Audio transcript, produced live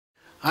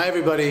Hi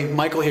everybody,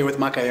 Michael here with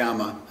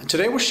Makayama, and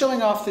today we're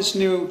showing off this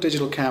new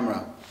digital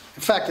camera.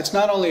 In fact, it's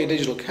not only a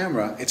digital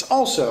camera, it's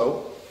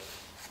also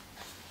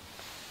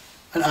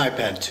an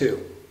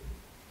iPad2.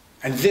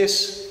 And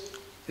this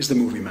is the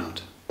movie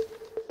mount.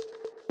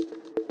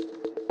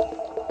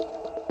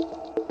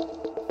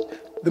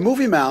 The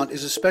movie mount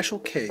is a special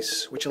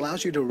case which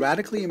allows you to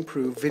radically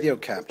improve video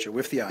capture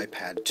with the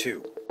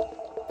iPad2.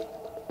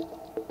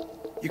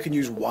 You can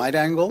use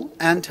wide-angle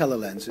and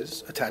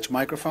telelenses, attach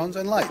microphones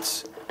and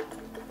lights,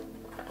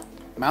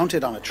 mount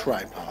it on a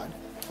tripod,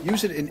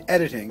 use it in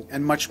editing,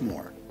 and much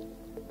more.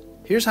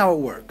 Here's how it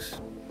works.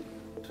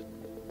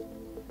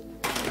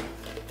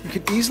 You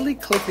can easily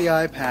click the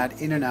iPad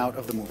in and out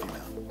of the movie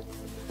mount.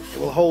 It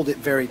will hold it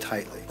very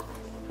tightly.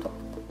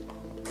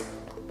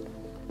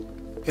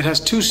 It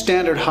has two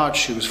standard hot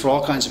shoes for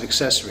all kinds of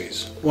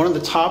accessories. One on the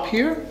top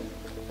here,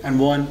 and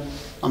one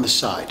on the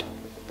side.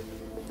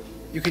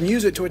 You can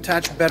use it to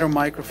attach better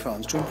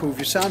microphones to improve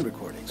your sound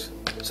recordings,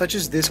 such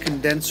as this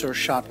condenser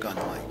shotgun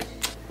mic.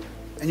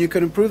 And you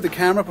can improve the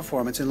camera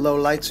performance in low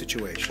light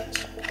situations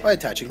by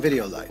attaching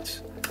video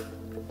lights.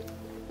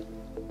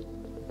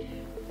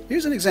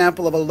 Here's an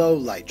example of a low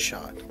light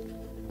shot.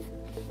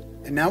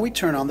 And now we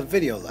turn on the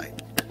video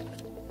light.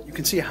 You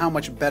can see how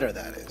much better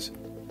that is.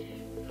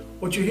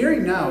 What you're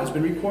hearing now has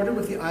been recorded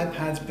with the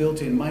iPad's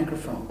built-in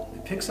microphone.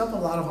 It picks up a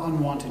lot of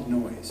unwanted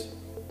noise.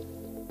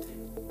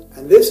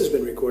 And this has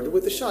been recorded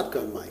with the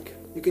shotgun mic.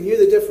 You can hear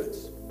the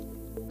difference.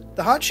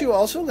 The hot shoe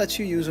also lets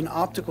you use an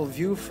optical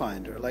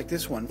viewfinder like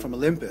this one from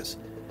Olympus,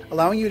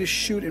 allowing you to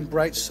shoot in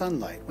bright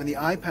sunlight when the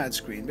iPad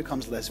screen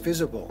becomes less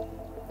visible.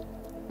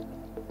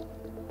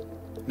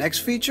 Next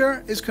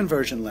feature is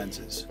conversion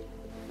lenses.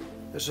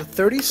 There's a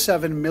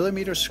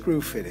 37mm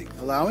screw fitting,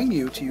 allowing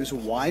you to use a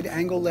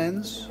wide-angle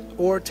lens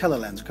or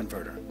telelens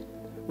converter.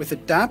 With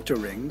adapter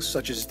rings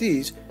such as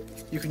these,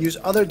 you can use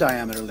other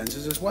diameter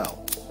lenses as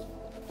well.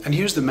 And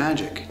here's the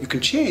magic. You can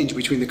change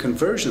between the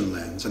conversion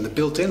lens and the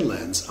built-in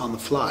lens on the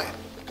fly.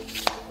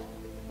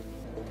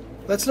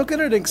 Let's look at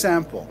an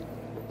example.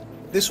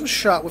 This was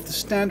shot with the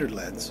standard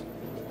lens.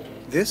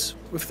 This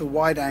with the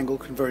wide-angle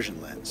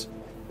conversion lens.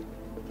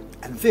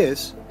 And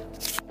this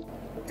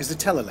is the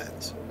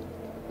telelens.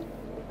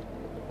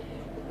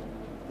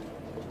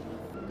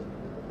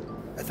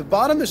 At the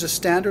bottom there's a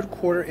standard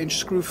 1/4-inch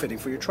screw fitting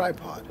for your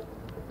tripod.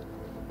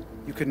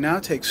 You can now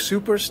take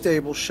super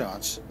stable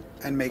shots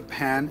and make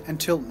pan and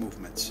tilt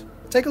movements.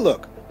 Take a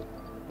look.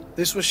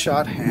 This was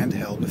shot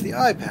handheld with the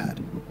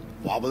iPad,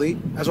 wobbly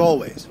as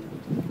always.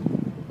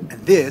 And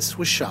this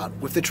was shot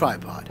with the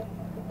tripod.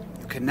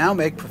 You can now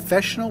make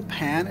professional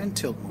pan and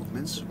tilt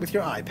movements with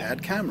your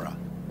iPad camera.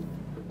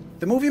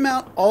 The movie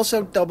mount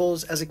also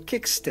doubles as a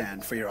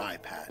kickstand for your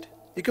iPad.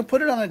 You can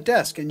put it on a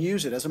desk and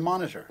use it as a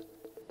monitor.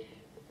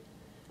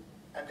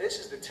 And this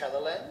is the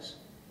telelens.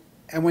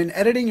 And when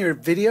editing your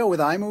video with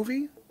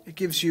iMovie, it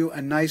gives you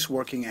a nice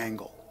working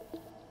angle.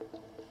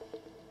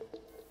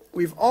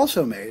 We've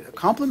also made a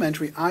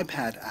complimentary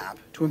iPad app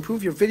to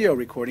improve your video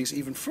recordings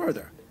even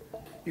further.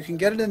 You can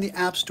get it in the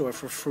App Store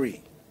for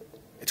free.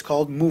 It's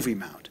called Movie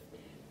Mount.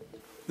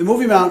 The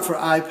Movie Mount for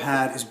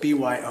iPad is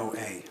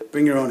BYOA.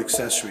 Bring your own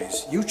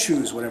accessories. You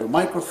choose whatever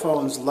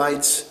microphones,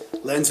 lights,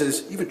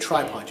 lenses, even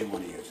tripod you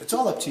want to use. It's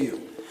all up to you.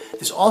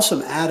 This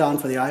awesome add-on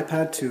for the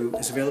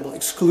iPad2 is available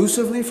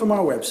exclusively from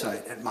our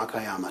website at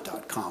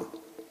makayama.com.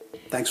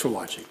 Thanks for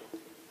watching.